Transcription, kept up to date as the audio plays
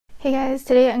Hey guys,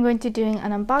 today I'm going to be doing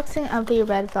an unboxing of the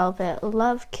Red Velvet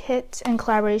Love Kit in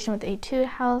collaboration with Etude.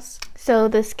 So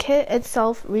this kit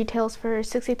itself retails for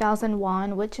 60,000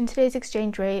 won, which in today's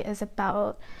exchange rate is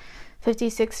about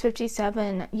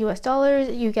 57 US dollars.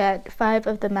 You get 5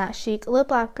 of the matte Chic lip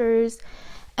lacquers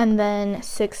and then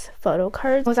 6 photo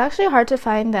cards. It was actually hard to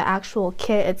find the actual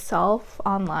kit itself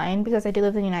online because I do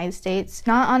live in the United States.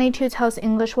 Not on Etude's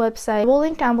English website. We'll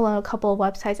link down below a couple of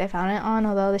websites I found it on,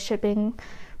 although the shipping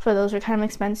for those are kind of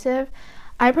expensive.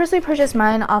 I personally purchased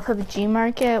mine off of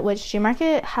Gmarket, which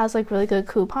Gmarket has like really good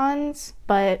coupons,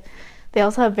 but they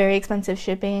also have very expensive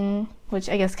shipping, which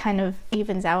I guess kind of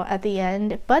evens out at the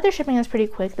end. But their shipping is pretty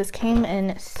quick. This came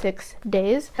in 6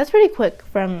 days. That's pretty quick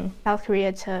from South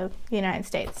Korea to the United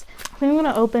States. I think I'm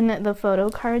gonna open the photo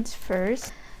cards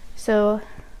first. So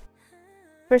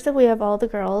first up we have all the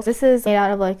girls. This is made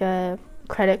out of like a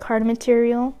credit card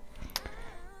material.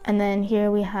 And then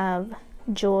here we have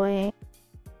Joy,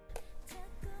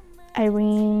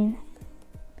 Irene,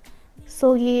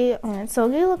 sEUlgi. Oh man,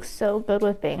 sEUlgi looks so good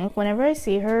with bangs. Whenever I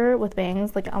see her with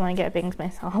bangs, like I want to get bangs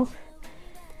myself.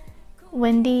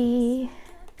 WENDY,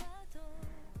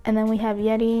 and then we have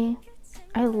Yeri.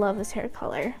 I love this hair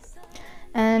color.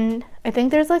 And I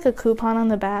think there's like a coupon on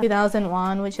the back, 2,000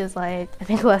 won, which is like I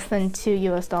think less than 2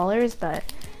 US dollars, but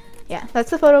yeah,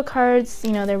 that's the photo cards.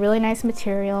 You know, they're really nice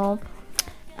material.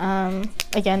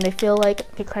 Again, they feel like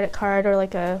a credit card or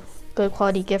like a good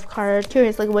quality gift card.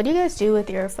 Curious, like what do you guys do with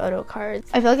your photo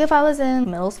cards? I feel like if I was in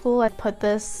middle school, I'd put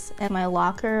this in my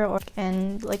locker or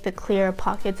in like the clear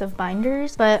pockets of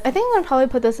binders, but I think I'm gonna probably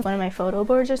put this in one of my photo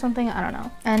boards or something. I don't know.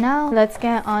 And now let's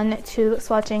get on to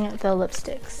swatching the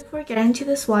lipsticks. Before getting to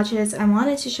the swatches, I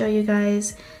wanted to show you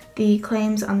guys the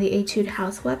claims on the Etude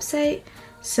House website.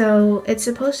 So it's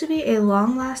supposed to be a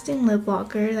long-lasting lip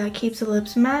locker that keeps the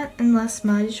lips matte and less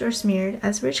smudged or smeared,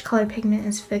 as rich color pigment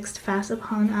is fixed fast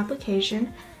upon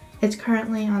application. It's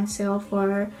currently on sale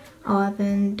for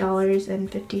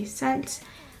 $11.50.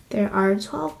 There are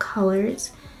 12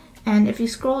 colors, and if you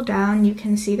scroll down you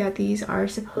can see that these are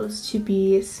supposed to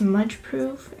be smudge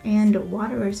proof and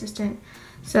water resistant.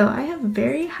 So I have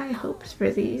very high hopes for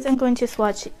these. I'm going to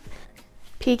swatch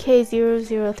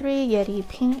PK003 Yeri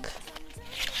Pink.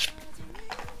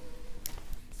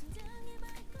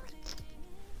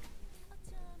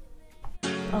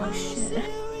 Oh shit.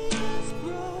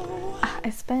 I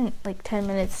spent like 10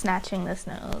 minutes snatching this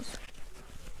nose.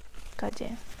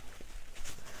 Goddamn.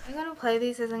 I'm gonna apply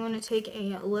these as I'm gonna take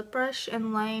a lip brush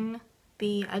and line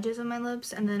the edges of my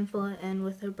lips and then fill it in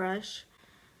with a brush.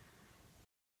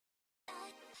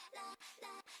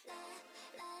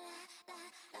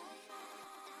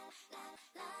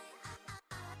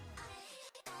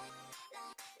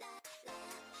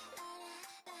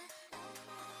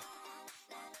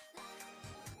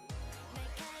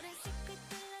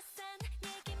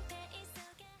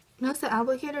 Notice the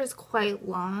applicator is quite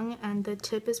long and the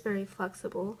tip is very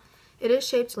flexible. It is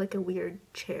shaped like a weird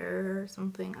chair or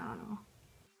something, I don't know.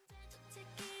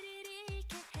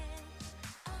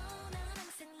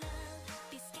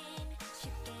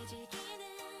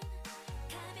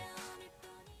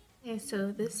 Okay,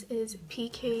 so this is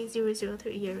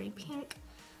PK003 Yeri Pink.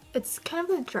 It's kind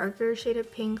of a darker shade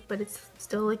of pink, but it's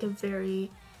still like a very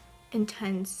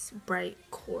intense, bright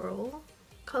coral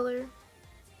color.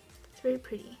 Very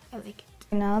pretty. I like it.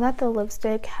 Now that the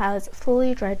lipstick has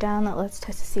fully dried down, let's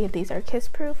test to see if these are kiss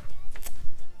proof.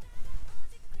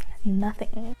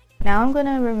 Nothing. Now I'm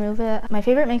gonna remove it. My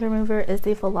favorite makeup remover is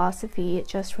the Philosophy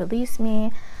Just Release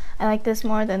Me. I like this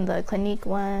more than the Clinique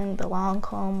one, the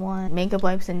Lancome one, makeup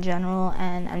wipes in general,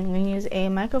 and I'm gonna use a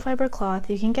microfiber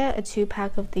cloth. You can get a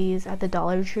 2-pack of these at the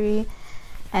Dollar Tree,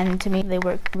 and to me they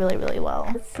work really, really well.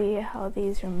 Let's see how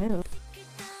these remove.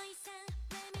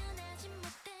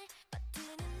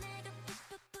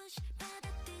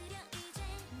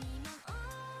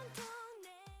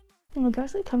 Oh, it's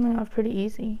actually coming off pretty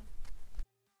easy.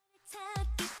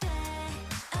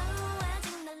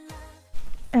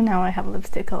 And now I have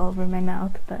lipstick all over my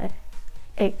mouth, but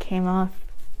it came off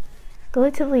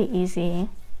relatively easy.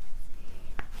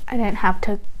 I didn't have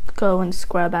to go and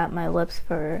scrub at my lips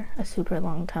for a super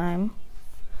long time.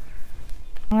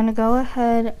 I'm gonna go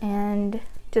ahead and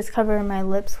just cover my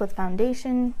lips with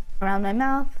foundation around my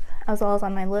mouth as well as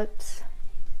on my lips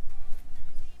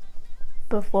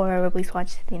before we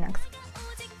swatch the next.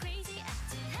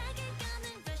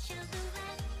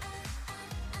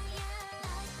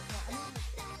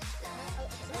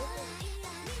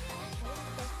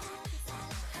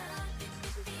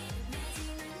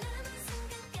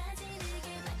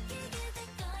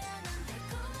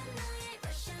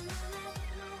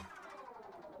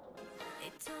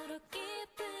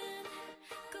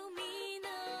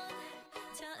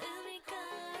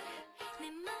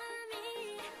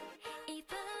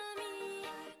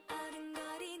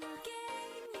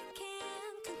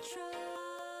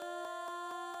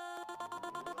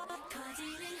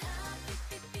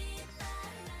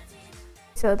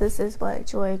 So this is what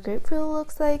Joy Grapefruit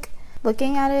looks like.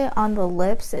 Looking at it on the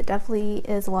lips, it definitely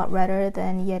is a lot redder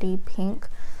than Yeri Pink.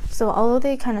 So although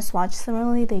they kind of swatch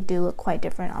similarly, they do look quite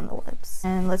different on the lips.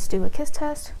 And let's do a kiss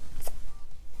test.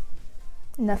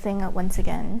 Nothing once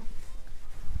again.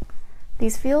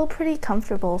 These feel pretty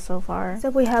comfortable so far. So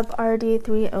we have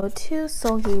RD302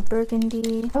 sEUlgi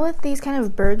Burgundy. With these kind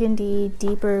of burgundy,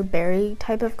 deeper berry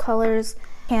type of colors,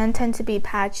 can tend to be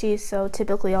patchy, so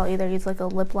typically I'll either use like a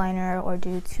lip liner or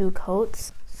do 2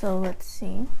 coats. So let's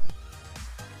see.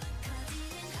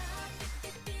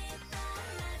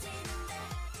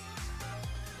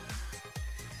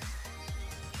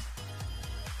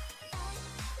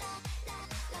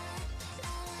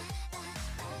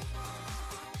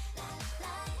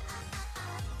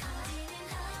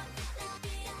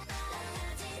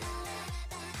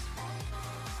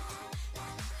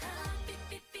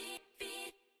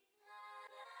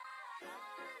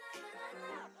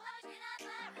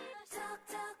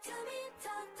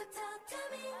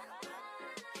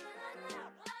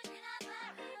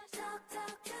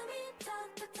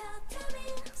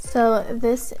 So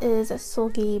this is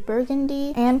sEUlgi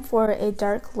Burgundy, and for a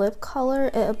dark lip color,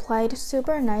 it applied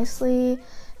super nicely.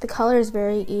 The color is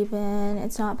very even,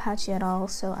 it's not patchy at all,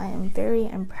 so I am very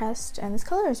impressed, and this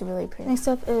color is really pretty. Next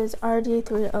up is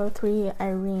RD303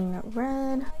 Irene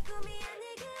Red.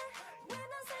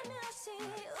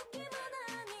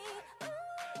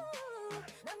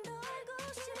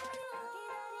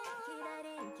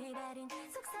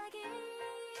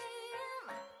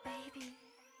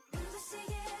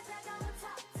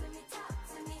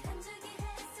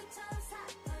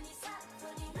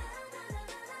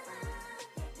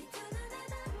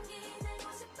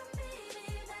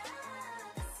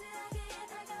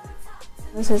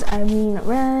 This is Irene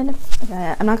Red.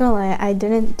 Okay, I'm not gonna lie, I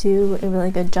didn't do a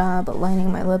really good job lining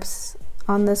my lips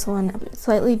on this one.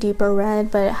 Slightly deeper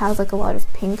red, but it has like a lot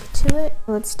of pink to it.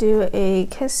 Let's do a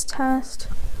kiss test.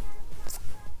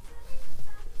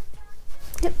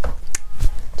 Yep,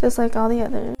 just like all the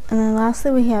others. And then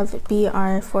lastly we have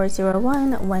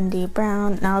BR401 Wendy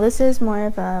Brown. Now this is more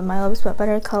of a My Lips But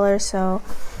Better color, so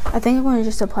I think I'm going to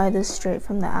just apply this straight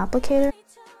from the applicator.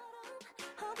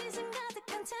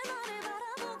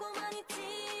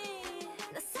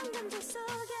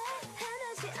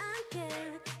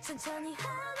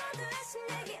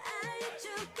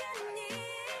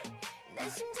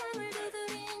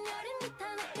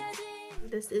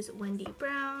 This is Wendy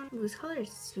Brown. This color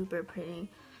is super pretty.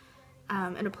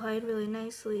 It applied really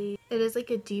nicely. It is like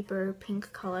a deeper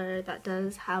pink color that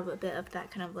does have a bit of that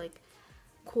kind of like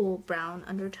cool brown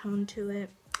undertone to it.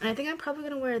 And I think I'm probably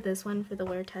gonna wear this one for the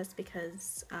wear test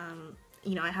because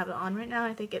you know, I have it on right now.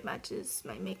 I think it matches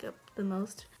my makeup the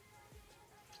most.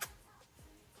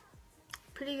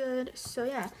 Pretty good. So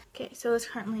yeah. Okay, so it's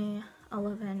currently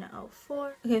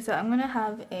 11:04. Okay, so I'm gonna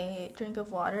have a drink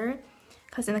of water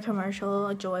because in the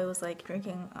commercial Joy was like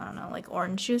drinking, I don't know, like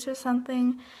orange juice or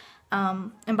something.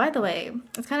 And by the way,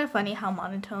 it's kind of funny how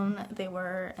monotone they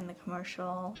were in the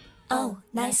commercial. Oh,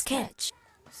 nice catch.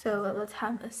 So let's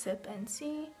have a sip and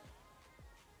see.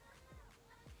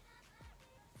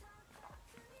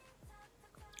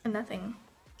 And nothing.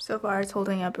 So far it's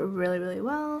holding up really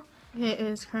well. It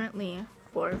is currently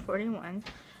 4:41.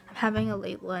 I'm having a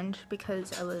late lunch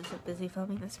because I was busy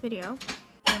filming this video.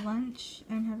 For lunch,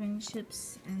 I'm having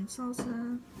chips and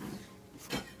salsa.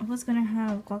 I was gonna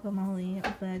have guacamole,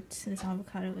 but this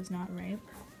avocado is not ripe.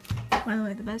 By the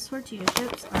way, the best tortilla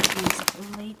chips are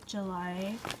these late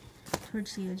July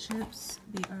tortilla chips.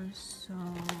 They are so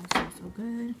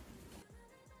good.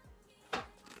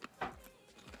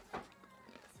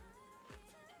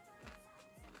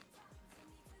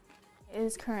 It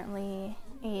is currently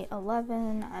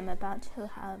 8:11. I'm about to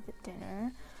have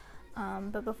dinner.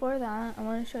 But before that, I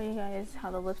want to show you guys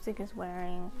how the lipstick is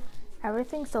wearing.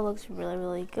 Everything still looks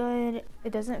really good.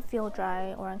 It doesn't feel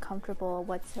dry or uncomfortable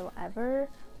whatsoever.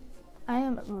 I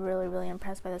am really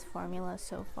impressed by this formula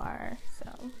so far.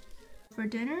 So for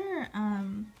dinner,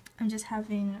 I'm just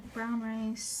having brown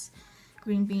rice,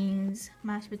 green beans,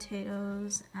 mashed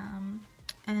potatoes,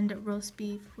 and roast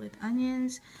beef with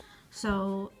onions.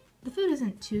 So the food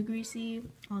isn't too greasy,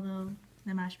 although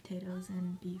the mashed potatoes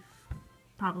and beef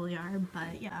probably are,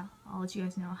 but yeah, I'll let you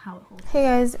guys know how it holds. Hey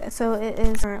guys, so it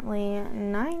is currently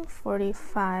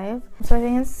 9:45. So I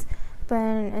think it's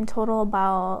been in total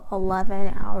about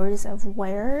 11 hours of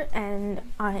wear, and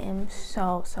I am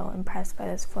so impressed by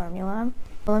this formula.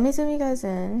 But let me zoom you guys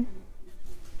in.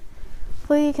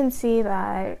 hopefully you can see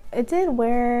that it did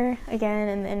wear again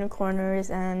in the inner corners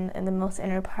and in the most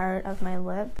inner part of my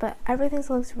lip, but everything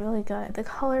looks really good. The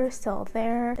color is still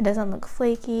there. It doesn't look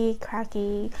flaky,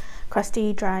 cracky,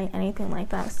 crusty, dry, anything like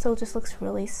that. It still just looks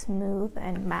really smooth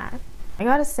and matte. I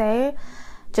gotta say,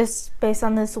 just based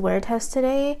on this wear test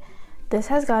today, this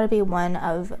has got to be one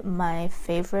of my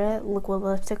favorite liquid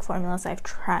lipstick formulas I've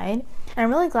tried. And I'm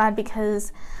really glad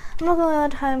because I'm not gonna lie, a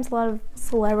lot of times a lot of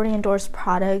celebrity endorsed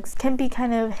products can be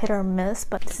kind of hit or miss,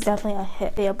 but this is definitely a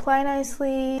hit. They apply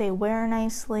nicely, they wear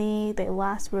nicely, they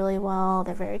last really well,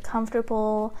 they're very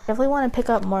comfortable. Definitely want to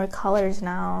pick up more colors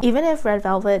now. Even if Red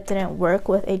Velvet didn't work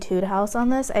with Etude House on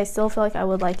this, I still feel like I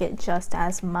would like it just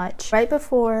as much. Right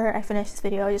before I finish this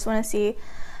video, I just want to see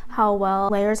how well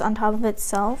it layers on top of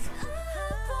itself.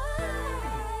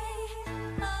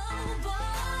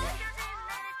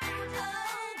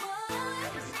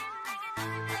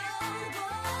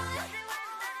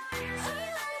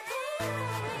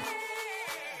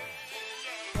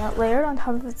 Layered on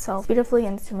top of itself beautifully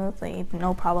and smoothly,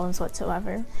 no problems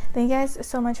whatsoever. Thank you guys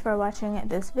so much for watching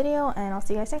this video, and I'll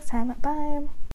see you guys next time. Bye!